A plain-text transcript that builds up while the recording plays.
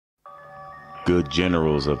Good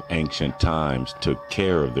generals of ancient times took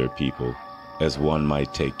care of their people as one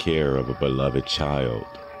might take care of a beloved child.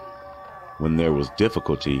 When there was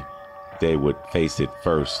difficulty, they would face it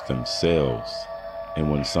first themselves,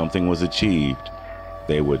 and when something was achieved,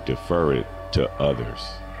 they would defer it to others.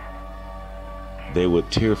 They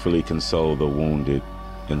would tearfully console the wounded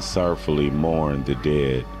and sorrowfully mourn the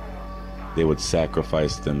dead. They would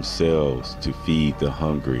sacrifice themselves to feed the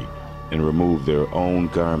hungry and remove their own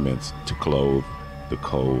garments to clothe the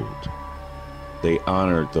cold. They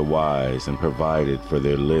honored the wise and provided for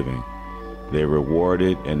their living. They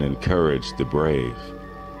rewarded and encouraged the brave.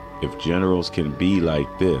 If generals can be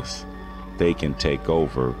like this, they can take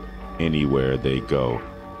over anywhere they go.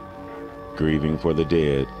 Grieving for the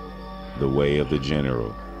Dead, The Way of the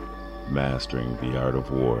General, Mastering the Art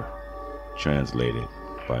of War. Translated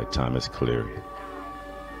by Thomas Cleary.